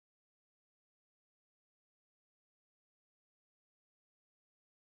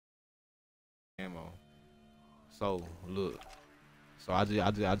camo. So look, so I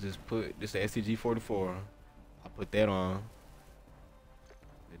just put this SCG 44. I put that on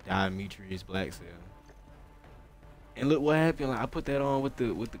the MW3 black cell, and look what happened. Like I put that on with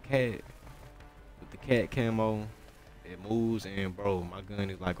the cat camo. It moves, and bro, my gun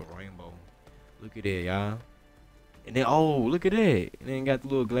is like a rainbow. Look at that, y'all. And then oh, look at that. And then got the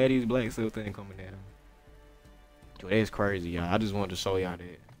little Gladius black cell thing coming at him. Yo, that's crazy, y'all. I just wanted to show y'all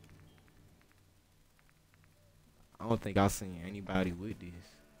that. I don't think I've seen anybody with this.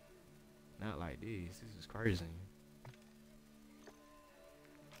 Not like this. This is crazy.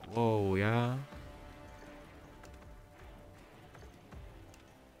 Whoa, y'all.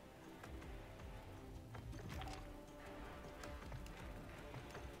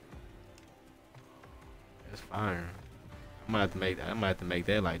 That's fire. I'm gonna have to make that. I'm gonna have to make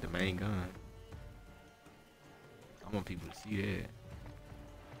that like the main gun. I want people to see that.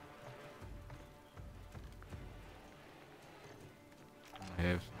 I'm gonna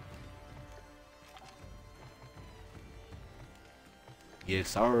have some. Yes,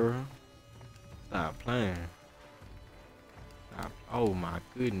 sir. Stop playing. Stop. Oh my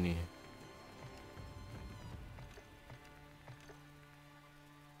goodness.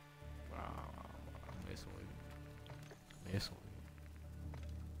 Wow. I'm messing with it. Messing with it.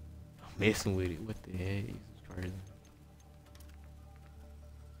 I'm messing with it. What the heck? This is crazy.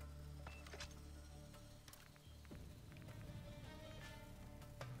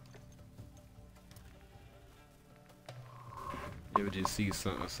 You ever just see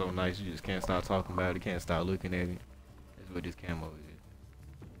something so nice you just can't stop talking about it, can't stop looking at it? That's what this camo is.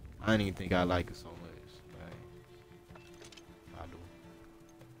 I didn't even think I like it so much. Like, I do.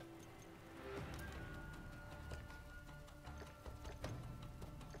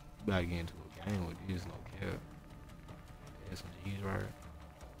 You gotta get into a game with this, no cap. There's some G's right.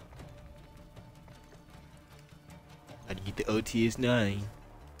 I gotta get the OTS 9.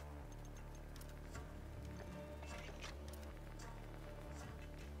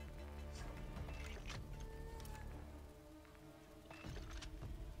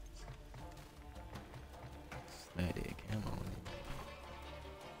 Slap that camo in.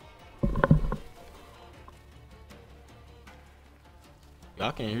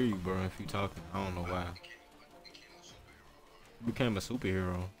 I can't hear you, bro, if you talking. I don't know why. You became a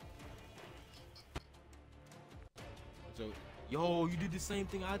superhero. So, yo, you did the same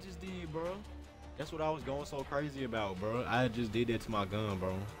thing I just did, bro. That's what I was going so crazy about, bro. I just did that to my gun,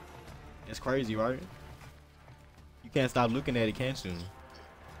 bro. That's crazy, right? You can't stop looking at it, can't you?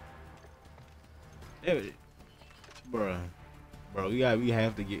 Yeah, bro. Bro, we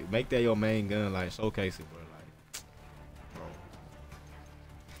have to make that your main gun, like showcase it, bro. Like, bro,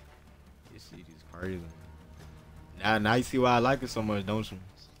 this shit is crazy. Now you see why I like it so much, don't you?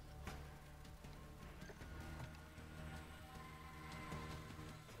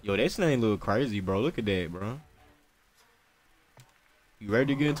 Yo, that shit ain't a little crazy, bro. Look at that, bro. You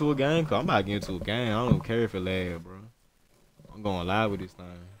ready to get into a game? Cause I'm about to get into a game. I don't care if it lag, bro. I'm going live with this thing.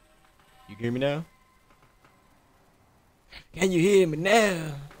 You hear me now? Can you hear me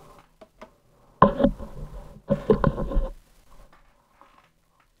now?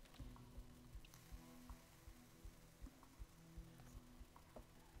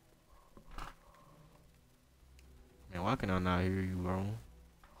 Man, why can I not hear you, bro?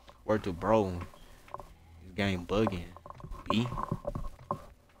 Word to bro. This game bugging. B.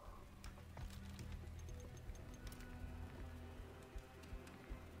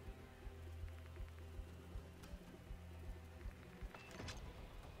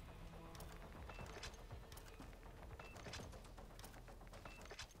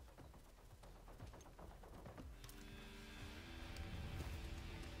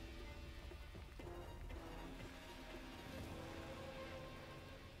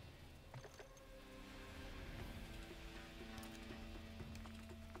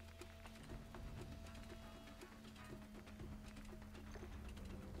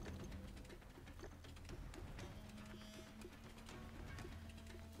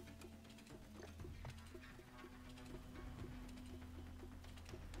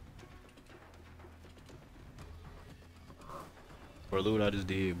 Bro, look what I just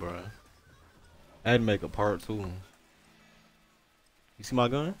did, bro. I had to make a part 2. You see my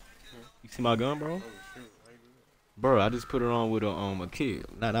gun? You see my gun, bro? Bro, I just put it on with a kit.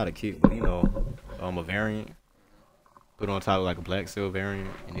 Not a kit, but you know, a variant. Put it on top of like a black cell variant,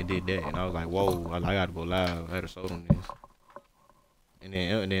 and it did that. And I was like, whoa, I gotta go live. I had to show them this. And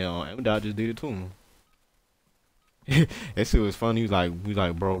then MW3 just did it too. That shit was funny. He was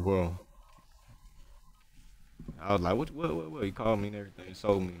like, bro. I was like, what? He called me and everything,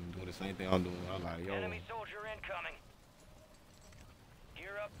 sold me, doing the same thing I'm doing. I was like, yo. Enemy soldier incoming.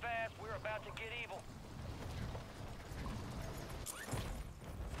 Gear up fast. We're about to get evil.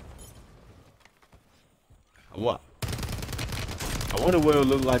 What? I wonder what it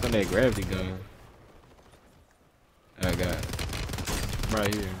look like on that gravity gun. I got it.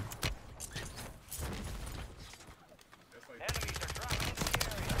 Right here. Enemies are dropping into the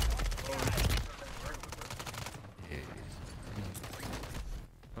area.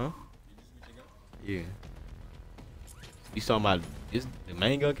 Huh? Yeah. You saw my the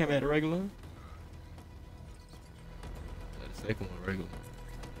main gun came out the regular? The second one regular.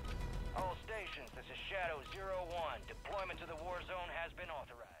 All stations, this is Shadow 01. Deployment to the war zone has been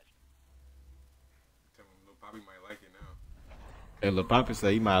authorized. Tell him Lil Poppy might like it now. And Lil Poppy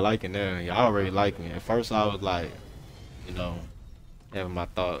said he might like it now. He already like me. At first I was like, you know, having my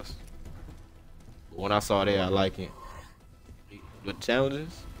thoughts. But when I saw that, I like it. With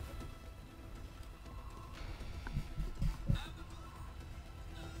challenges,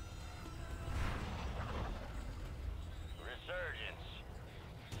 Resurgence.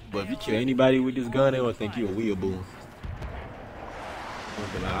 but if you kill anybody with this gun, they don't think you a weeaboo. They'll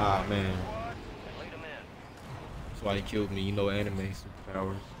be like, ah man, Lead them in. that's why he killed me. You know, anime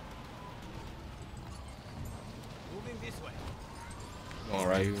superpowers. Moving this way. Going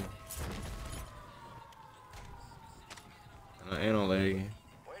right here. And on leg. Way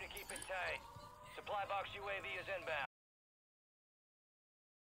to keep it tight. Supply box UAV is inbound.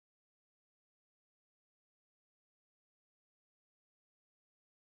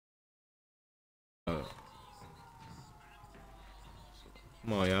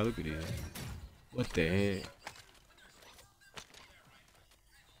 Come on, y'all, look at this. What the heck?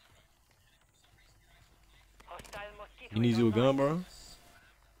 You need you a gun, bro?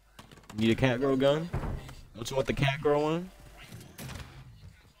 You need a cat girl gun? Don't you want the cat girl one?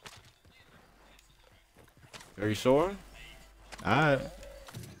 Are you sure? Alright.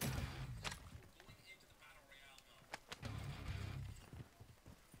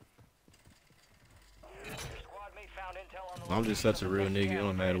 Squad mate found intel on the I'm just such a real nigga. It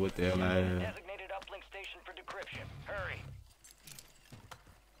don't matter what the hell I am. designated uplink station for decryption. Hurry.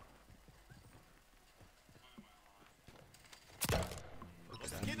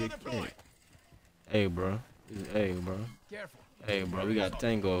 Hey, bro. Hey, bro. Careful. Hey, bro. We got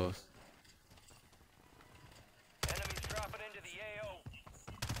tangos. Enemies dropping into the AO.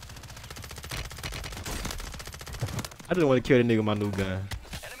 I just want to kill the nigga with my new gun.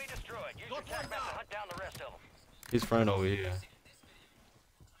 Enemy destroyed. Use your tac map to hunt down the rest of them. His friend over here.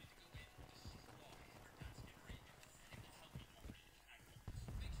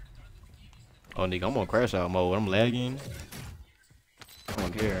 Oh, nigga, I'm on crash out mode. I'm lagging. I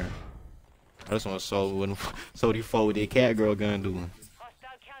don't care. I just want to show what the fuck with that cat girl gun doing.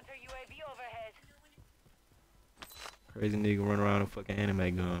 Hostile counter UAV overhead. Crazy nigga run around a fucking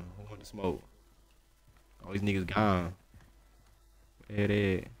anime gun. Who want to smoke? All these niggas gone. Where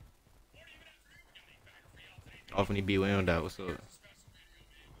they at? Off when he be wound out. What's up?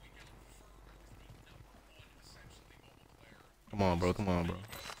 Come on, bro. Come on, bro.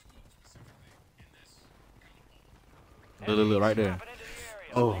 Look, right there. Dropping into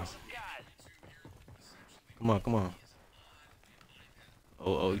the area. Oh. Guys, Come on, come on.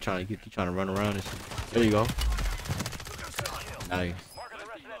 Oh, you trying to run around and shit. There you go. Nice. marking the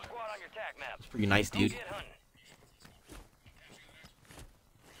rest of that squad on your tac map. It's pretty nice, dude. Get hunting.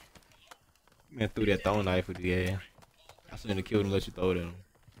 Man threw that throwing knife with the air. I shouldn't have killed him unless you throw it at him.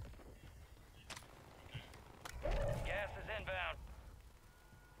 Gas is inbound.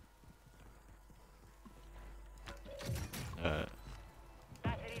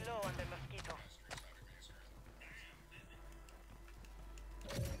 Battery low on the mosquito.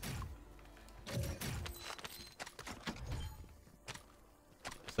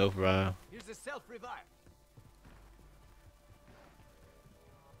 Self-revive. Here's a self-revive.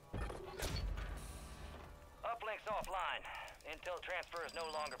 Uplink's offline. Intel transfer is no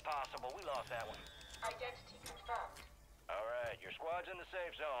longer possible. We lost that one. Identity confirmed. All right, your squad's in the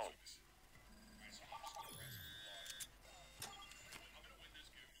safe zone.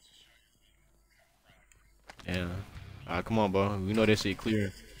 Yeah. Alright, come on, bro. We know that shit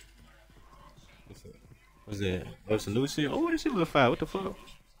clear. What's that? Oh, it's a new shit? Oh, this shit look fire. What the fuck?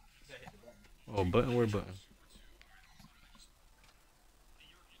 Oh, button? Where button?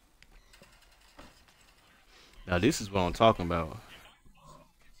 Now, this is what I'm talking about.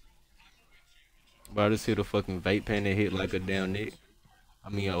 Bro, I just hit a fucking vape pen that hit like a damn nick. I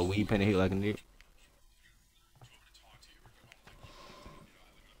mean, a weed pen that hit like a nick.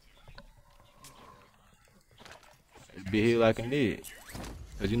 Big hit like a net.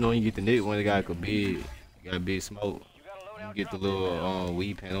 Cause you know when you get the net when it got like a big, got big smoke. You got a loadout You get the drop little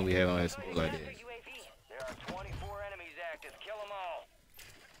weed panel we have on that smoke like that. There are 24 enemies active. Kill them all.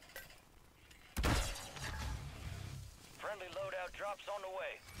 Friendly loadout drops on the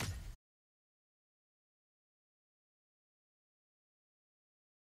way.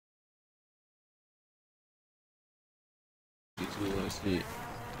 Shit.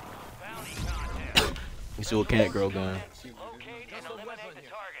 Bounty contest. You see what cat girl gun? Locate and eliminate the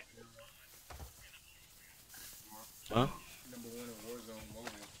target. Huh? Number 1 in Warzone mobile.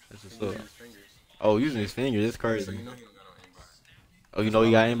 That's what's Using up. his fingers. Oh, using his finger, that's So crazy. you know he don't got no aimbot. Oh, you know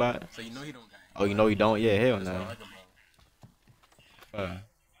he got aimbot? So you know he don't got Oh, you know he don't? Yeah, hell That's what I no. like about him.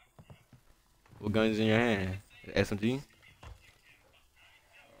 What gun's in your hand? SMG?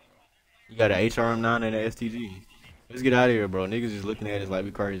 You got an HRM9 and an STG. Let's get out of here, bro. Niggas just looking at us like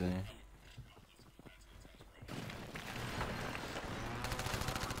we crazy.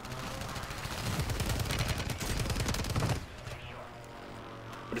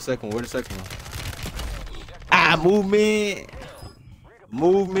 Where the second one? Where the second one? Ah, movement!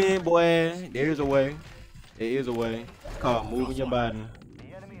 Movement, boy. There's a way. There is a way. It's called moving your body.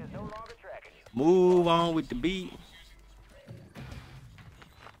 The enemy is no longer tracking you. Move on with the beat.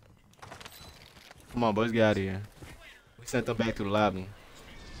 Come on, boys, get out of here. We sent them back to the lobby.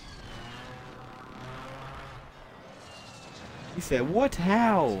 He said, "What?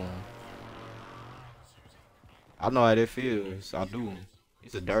 How?" I know how that feels. I do.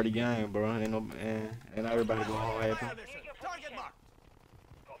 It's a dirty game, bro. Ain't no man. Ain't everybody going home happy, Target mark.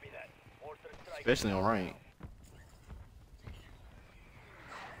 Copy that. Order strike. especially on rank.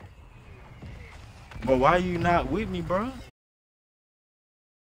 But why you not with me, bro?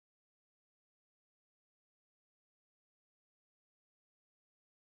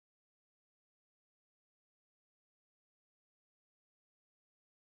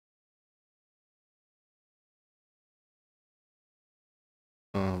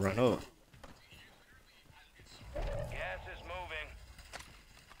 Run up. Gas is moving.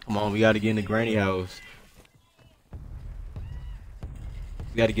 Come on, we gotta get in the granny house.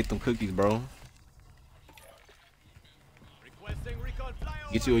 We gotta get them cookies, bro. Requesting recon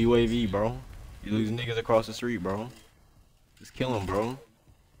flyover. Get you a UAV, bro. You lose niggas across the street, bro. Just kill them, bro.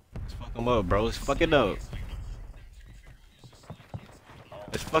 Let's fuck them up, bro. Let's fuck it up.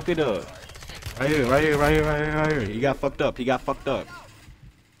 Let's fuck it up. Right here, right here, right here, right here, right here. He got fucked up. He got fucked up.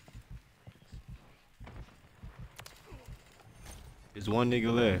 There's one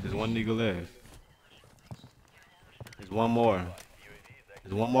nigga left. There's one nigga left. There's one more.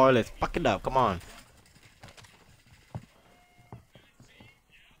 There's one more. Let's fuck it up. Come on.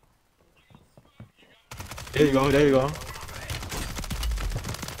 There you go. There you go.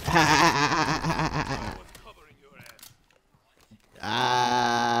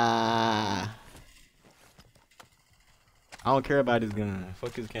 Ah. I don't care about this gun.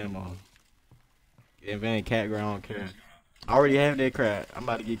 Fuck his camo. Get van cat girl, I don't care. I already have that crap. I'm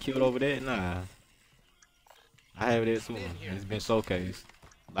about to get killed over that? Nah. I have that soon. And it's been showcased.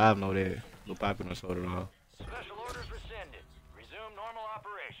 Live know that. Lil Poppy done showed it all. Special orders rescinded. Resume normal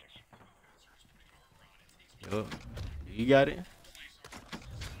operations. Yup. You got it?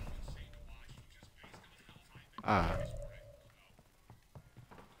 Ah.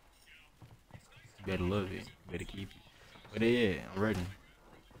 You better love it. You better keep it. Where they at? I'm ready.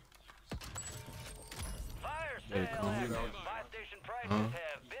 Fire Better sale come active. here. Buy station prices Huh?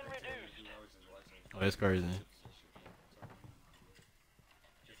 have been reduced. Oh, that's crazy. Guess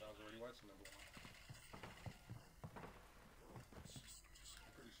I was already watching number 1.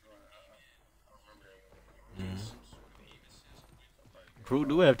 Pretty sure I don't remember that one. Groot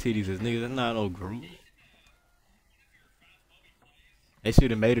do have titties as niggas. That's not no Groot. They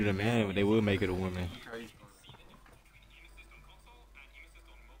should have made it a man, but they would make it a woman.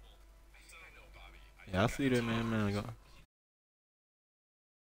 Yeah, I see that, man. Go.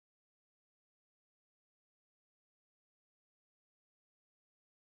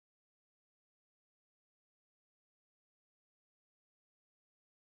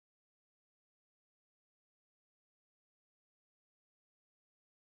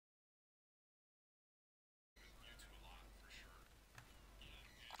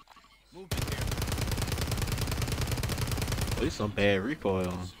 Movement here. Oh, this some bad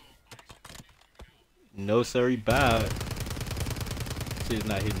recoil. No, sorry, bad. Shit's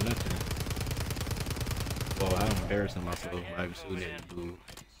not hitting nothing. Well, I'm embarrassing myself by shooting at the dude.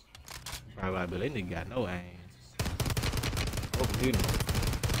 Probably like, but that nigga got no aim. Oh, hit him.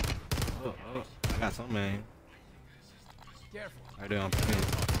 Oh, I got some aim. Careful. Right there on pin.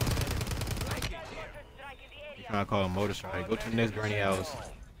 Blanket here. He trying to call a motor strike. Go to the next granny house.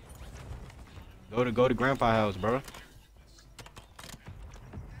 Go to grandpa house, bro.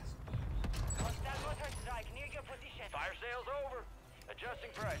 Fire sales over.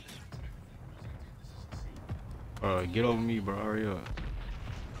 Adjusting prices. Bro, get over me, bro. Hurry up.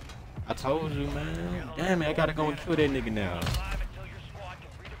 I told you, man. Damn it, I gotta go and kill that nigga now. Alive until your squad can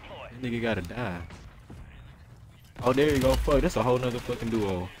redeploy. That nigga gotta die. Oh, there you go. Fuck, that's a whole nother fucking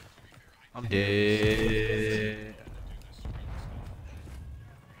duo. I'm dead.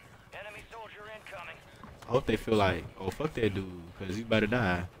 Enemy soldier incoming. I hope they feel like, oh, fuck that dude, because he's about to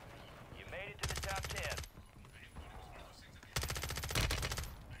die. You made it to the top 10.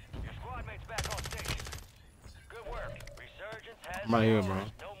 Your squad mates back on station. Good work. Resurgence has I'm right here, bro.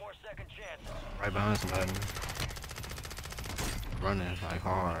 no more second chances. Right behind somebody. Running, like,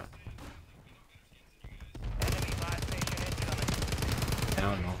 hard. Enemy buy station incoming. I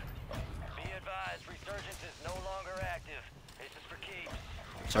don't know. Be advised, resurgence is no longer active. This is for keeps.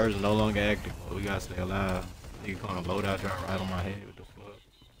 Surge is no longer active, but we gotta stay alive. Nigga calling a loadout drop right on my head. What the fuck?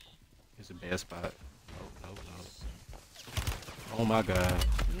 It's a bad spot. Nope. Oh my god.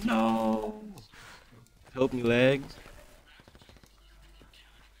 No! Help me, legs.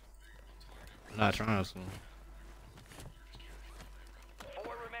 I'm not trying to. 4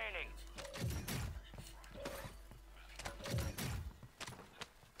 remaining.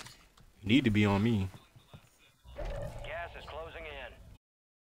 You need to be on me. Gas is closing in.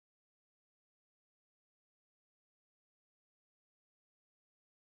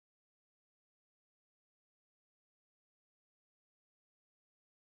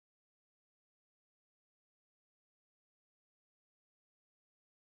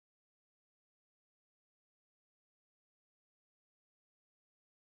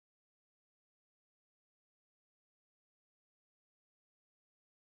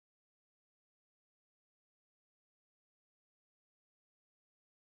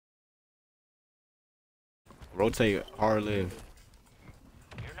 Rotate hard left.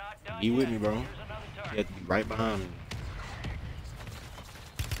 You're not done Be with yet. me, bro. Here's another You target. have to be right behind me.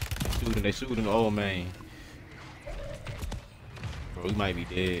 They shooting the old man. Bro, we might be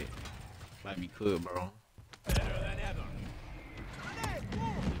dead. Might be cooked, bro. Better than ever.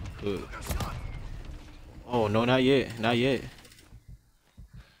 Cooked. Oh, no, not yet. Not yet.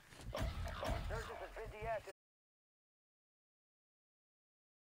 Resurgence has been deactivated.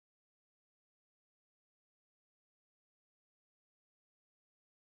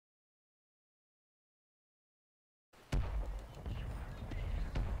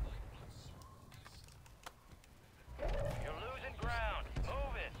 You're losing ground.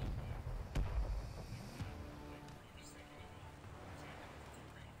 Move it.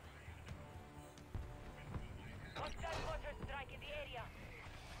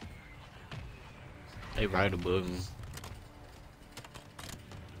 They right above me.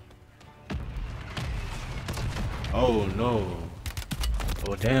 Oh, no.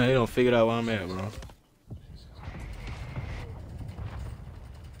 Oh, damn, they don't figure out where I'm at, bro.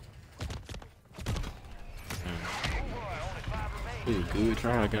 It was good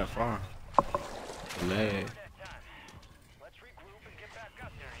try, I got far. Lag. That time. Let's regroup and get back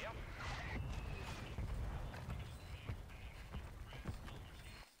up there, yep?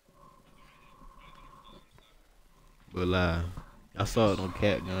 But I saw it on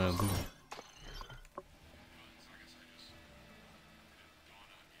cat gun.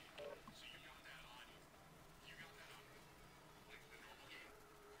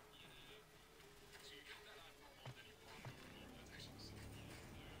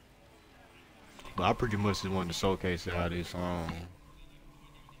 But I pretty much just wanted to showcase how this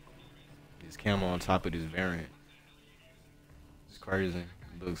camo on top of this variant. It's crazy.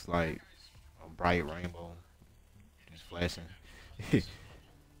 It looks like a bright rainbow. Just flashing. It's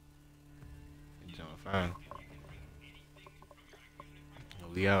doing fine.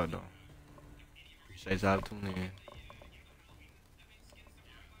 We out though. Appreciate y'all tuning in.